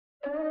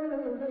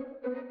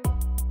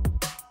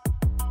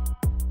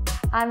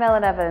I'm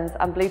Ellen Evans,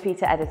 I'm Blue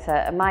Peter editor,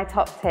 and my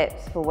top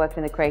tips for working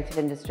in the creative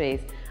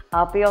industries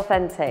are: be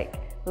authentic.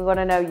 We want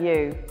to know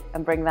you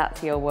and bring that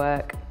to your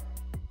work.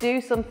 Do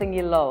something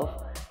you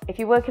love. If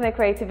you work in a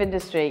creative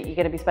industry, you're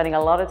going to be spending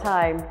a lot of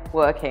time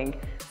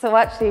working. So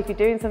actually, if you're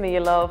doing something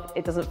you love,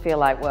 it doesn't feel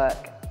like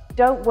work.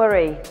 Don't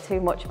worry too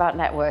much about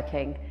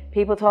networking.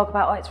 People talk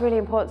about, oh, it's really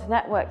important to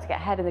network to get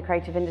ahead in the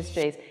creative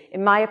industries.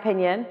 In my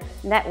opinion,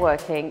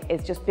 networking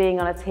is just being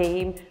on a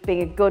team,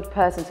 being a good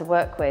person to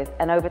work with,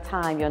 and over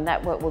time your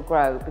network will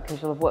grow because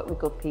you'll have worked with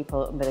good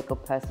people and been a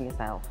good person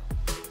yourself.